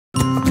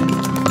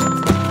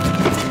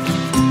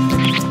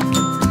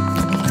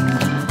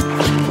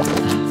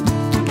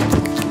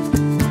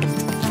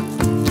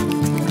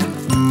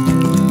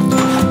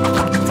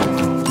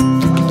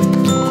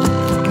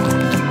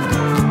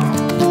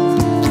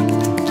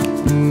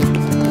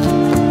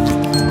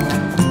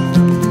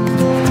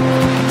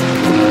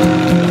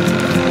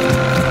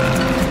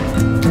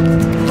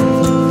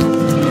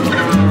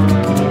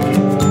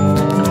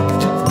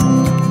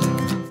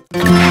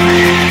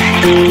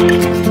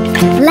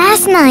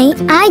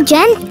night, I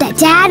dreamt that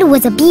Dad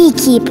was a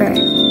beekeeper.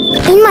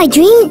 In my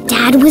dream,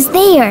 Dad was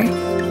there.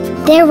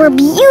 There were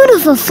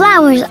beautiful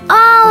flowers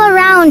all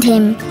around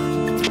him.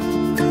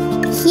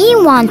 He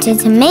wanted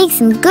to make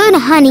some good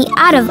honey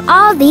out of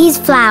all these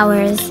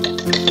flowers.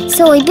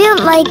 So he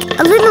built like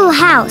a little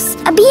house,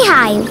 a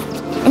beehive,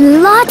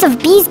 and lots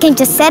of bees came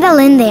to settle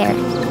in there.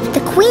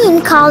 The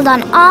queen called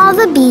on all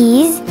the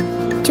bees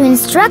to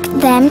instruct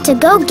them to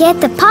go get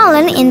the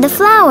pollen in the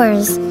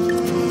flowers.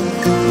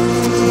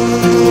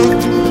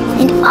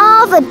 And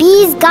all the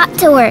bees got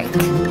to work.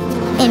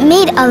 It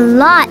made a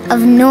lot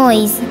of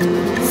noise.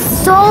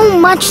 So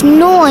much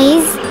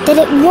noise that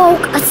it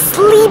woke a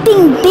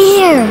sleeping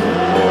bear.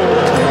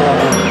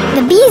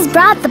 The bees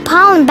brought the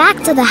pollen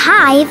back to the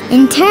hive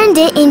and turned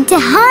it into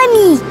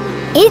honey.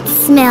 It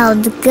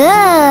smelled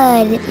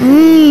good.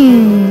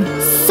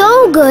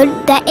 So good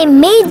that it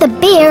made the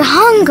bear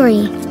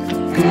hungry.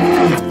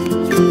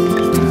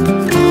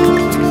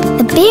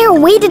 The bear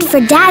waited for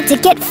Dad to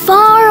get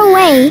far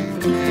away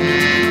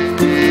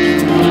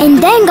and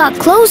then got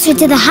closer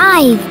to the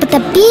hive. But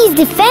the bees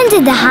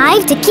defended the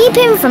hive to keep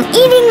him from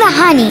eating the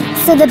honey.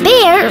 So the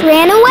bear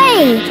ran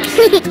away.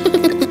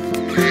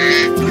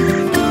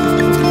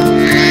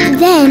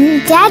 Then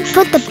Dad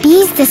put the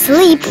bees to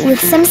sleep with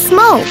some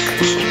smoke.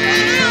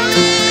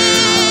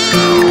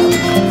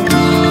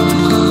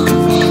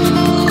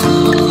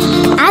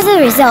 As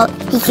a result,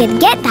 he could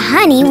get the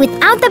honey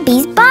without the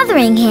bees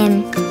bothering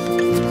him.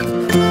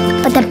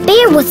 But the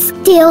bear was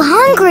still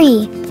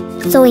hungry,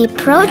 so he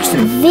approached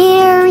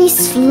very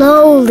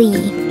slowly.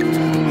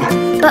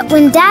 But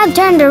when Dad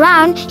turned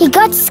around, he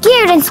got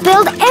scared and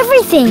spilled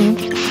everything.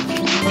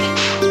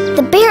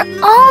 The bear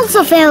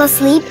also fell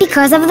asleep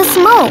because of the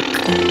smoke.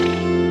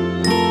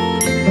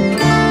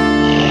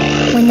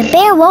 When the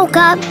bear woke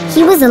up,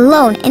 he was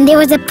alone and there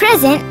was a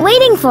present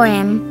waiting for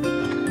him.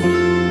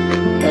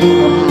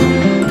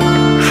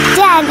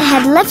 Dad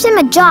had left him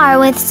a jar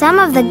with some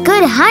of the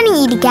good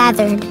honey he'd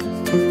gathered.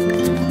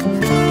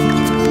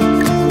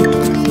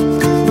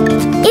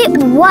 It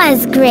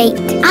was great.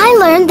 I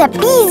learned that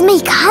bees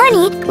make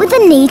honey with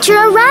the nature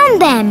around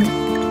them.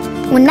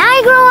 When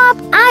I grow up,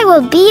 I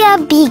will be a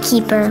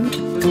beekeeper.